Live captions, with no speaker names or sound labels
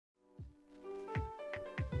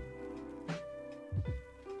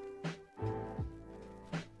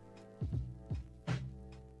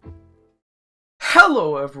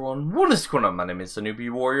Hello everyone, what is going on? My name is the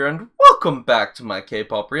Newbie Warrior and welcome back to my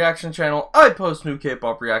K-pop reaction channel. I post new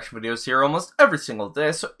K-pop reaction videos here almost every single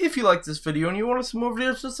day, so if you like this video and you want to see more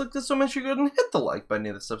videos just like this, so make sure you go ahead and hit the like button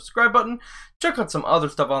and the subscribe button. Check out some other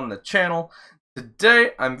stuff on the channel.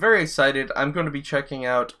 Today, I'm very excited. I'm going to be checking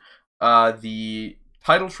out the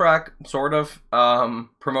title track, sort of,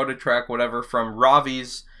 promoted track, whatever, from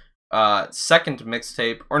RAVI's second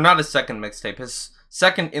mixtape, or not his second mixtape, his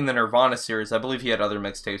second in the Nirvana series. I believe he had other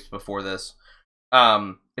mixtapes before this.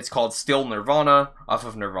 It's called Still Nirvana, off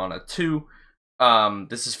of Nirvana 2.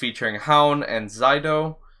 This is featuring HAON and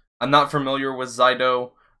Xydo. I'm not familiar with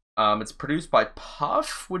Xydo. It's produced by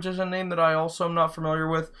Puff, which is a name that I also am not familiar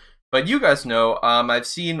with. But you guys know, I've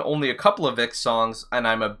seen only a couple of VIXX songs, and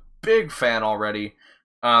I'm a big fan already.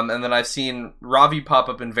 And then I've seen RAVI pop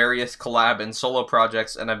up in various collab and solo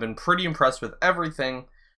projects, and I've been pretty impressed with everything.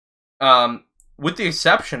 With the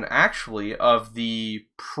exception, actually, of the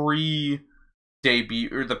pre-debut,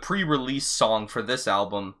 or the pre-release song for this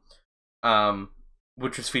album,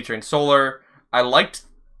 which was featuring Solar. I liked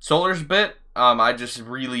Solar's bit. I just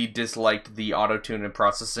really disliked the auto-tune and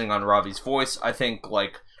processing on RAVI's voice. I think,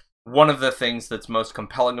 like, one of the things that's most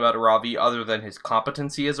compelling about RAVI, other than his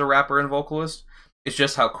competency as a rapper and vocalist, is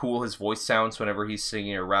just how cool his voice sounds whenever he's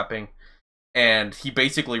singing or rapping. And he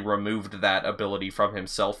basically removed that ability from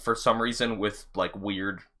himself for some reason with, like,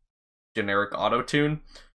 weird generic auto-tune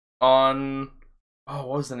on, oh,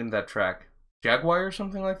 what was the name of that track? Jaguar or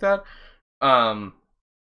something like that? And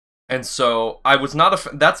so I was not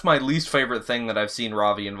that's my least favorite thing that I've seen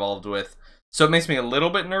RAVI involved with. So it makes me a little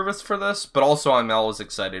bit nervous for this, but also I'm always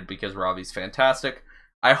excited because RAVI's fantastic.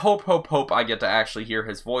 I hope I get to actually hear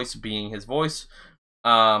his voice being his voice.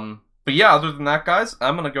 But yeah, other than that, guys,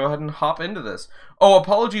 I'm going to go ahead and hop into this. Oh,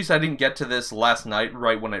 apologies I didn't get to this last night,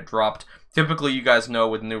 right when it dropped. Typically, you guys know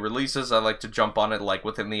with new releases, I like to jump on it, like,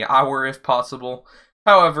 within the hour if possible.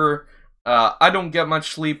 However, I don't get much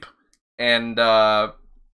sleep, and I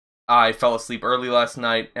fell asleep early last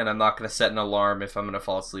night, and I'm not going to set an alarm if I'm going to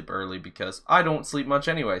fall asleep early, because I don't sleep much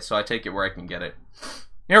anyway, so I take it where I can get it.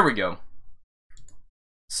 Here we go.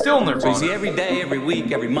 Still Nirvana. So you see, every day, every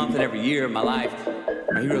week, every month, and every year of my life,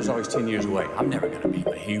 my hero's always 10 years away. I'm never gonna be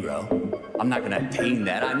my hero. I'm not gonna attain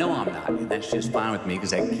that. I know I'm not, and that's just fine with me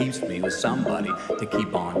because that keeps me with somebody to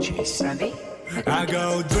keep on chasing. Ready? I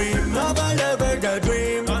go dream of a lover, the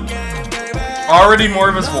dream again, baby. Already more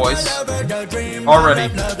of his voice.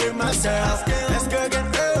 Already.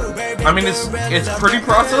 I mean, it's pretty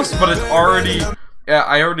processed, but it's already, yeah,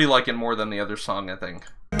 I already like it more than the other song, I think.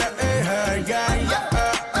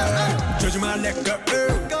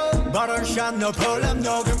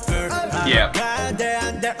 Yeah.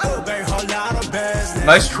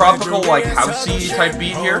 Nice tropical, like, housey type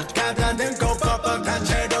beat here.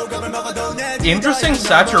 Interesting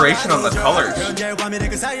saturation on the colors.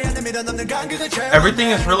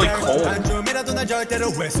 Everything is really cold.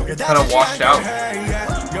 Kind of washed out.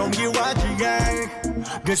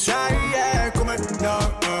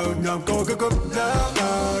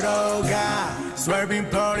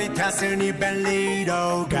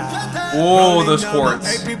 Oh, those chords.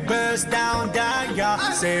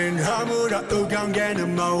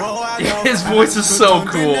 His voice is so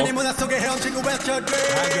cool.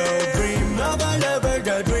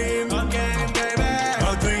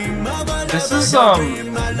 This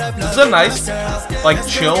is a nice, like,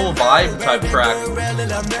 chill vibe type track.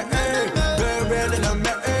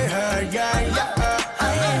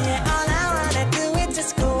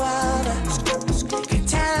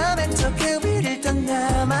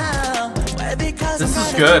 This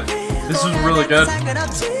is good. This is really good.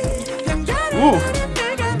 Ooh.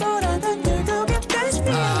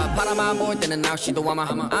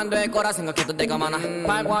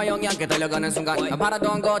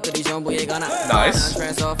 Nice.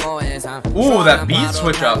 Ooh, that beat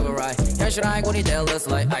switch up. Ooh,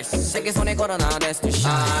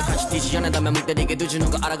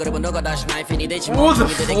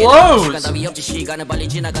 the flows.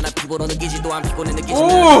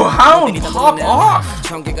 Ooh, HAON, pop off.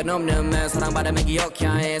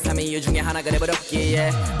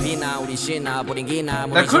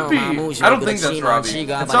 That could be, I don't think that's RAVI.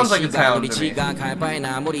 It sounds like it's HAON to me.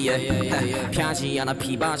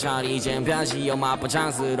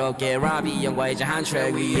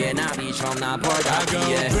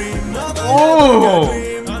 Oh,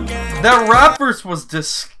 that rap verse was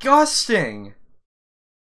disgusting.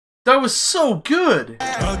 That was so good.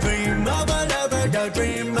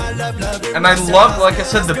 And I love, like I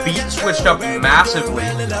said, the beat switched up massively.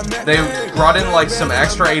 They brought in like some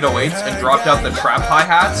extra 808s and dropped out the trap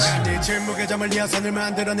hi-hats. And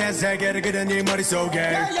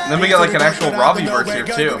then we get like an actual RAVI verse here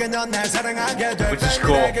too, which is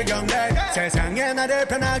cool.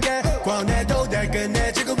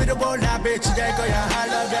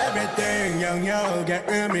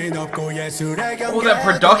 Oh, that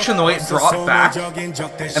production, the way it dropped back,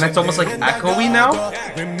 and it's almost like echoey now.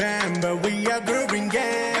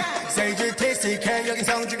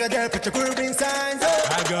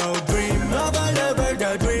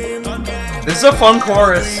 This is a fun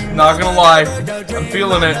chorus, not gonna lie. I'm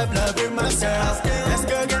feeling it.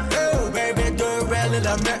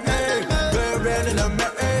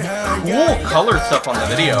 Cool color stuff on the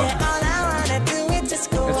video.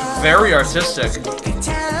 It's very artistic.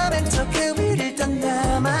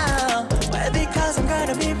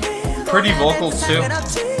 Pretty vocals too.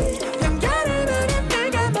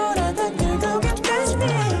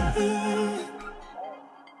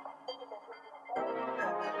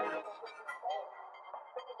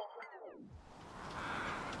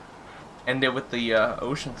 End it with the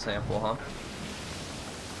ocean sample, huh?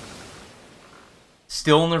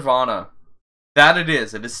 Still Nirvana. That it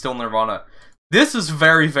is. It is still Nirvana. This is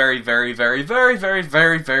very, very, very, very, very, very,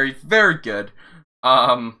 very, very, very good.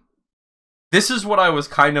 This is what I was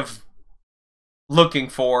kind of looking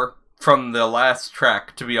for from the last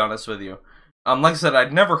track, to be honest with you. Like I said,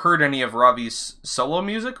 I'd never heard any of Ravi's solo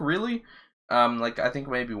music, really. Like, I think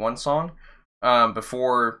maybe one song,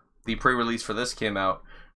 before the pre-release for this came out.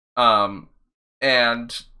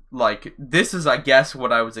 And, like, this is, I guess,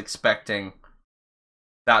 what I was expecting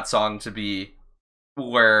that song to be,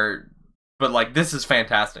 but, like, this is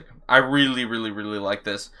fantastic. I really, really, really like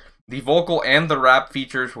this. The vocal and the rap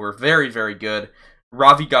features were very, very good.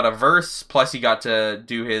 Ravi got a verse, plus he got to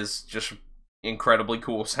do his just incredibly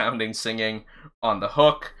cool sounding singing on the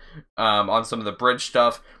hook, on some of the bridge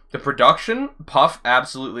stuff. The production, Puff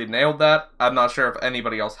absolutely nailed that. I'm not sure if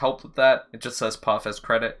anybody else helped with that. It just says Puff as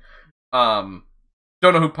credit. Don't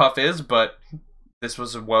know who Puff is, but this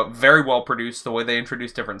was very well produced. The way they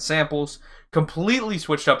introduced different samples, completely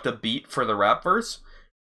switched up the beat for the rap verse.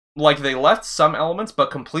 Like, they left some elements,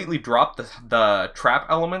 but completely dropped the trap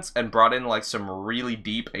elements and brought in, like, some really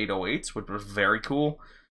deep 808s, which was very cool.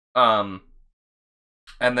 And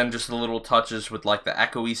then just the little touches with, like, the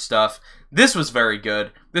echoey stuff. This was very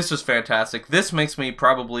good. This was fantastic. This makes me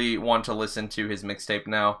probably want to listen to his mixtape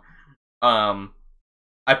now.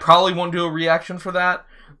 I probably won't do a reaction for that.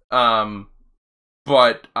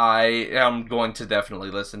 But I am going to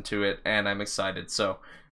definitely listen to it, and I'm excited, so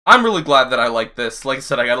I'm really glad that I like this. Like I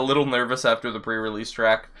said, I got a little nervous after the pre-release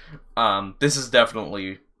track. This is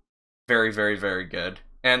definitely very, very, very good.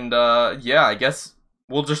 And, yeah, I guess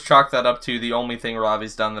we'll just chalk that up to the only thing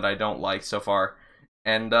Ravi's done that I don't like so far.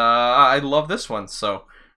 And, I love this one. So,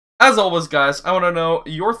 as always, guys, I want to know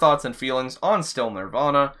your thoughts and feelings on Still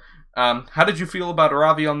Nirvana. How did you feel about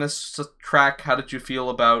Ravi on this track? How did you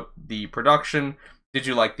feel about the production? Did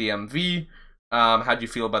you like the MV? How did you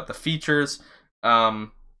feel about the features?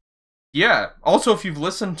 Yeah, also, if you've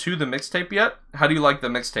listened to the mixtape yet, how do you like the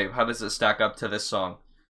mixtape? How does it stack up to this song?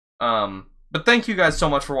 But thank you guys so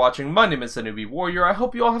much for watching. My name is the Newbie Warrior. I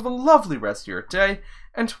hope you all have a lovely rest of your day,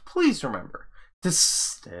 and please remember to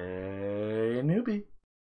stay newbie.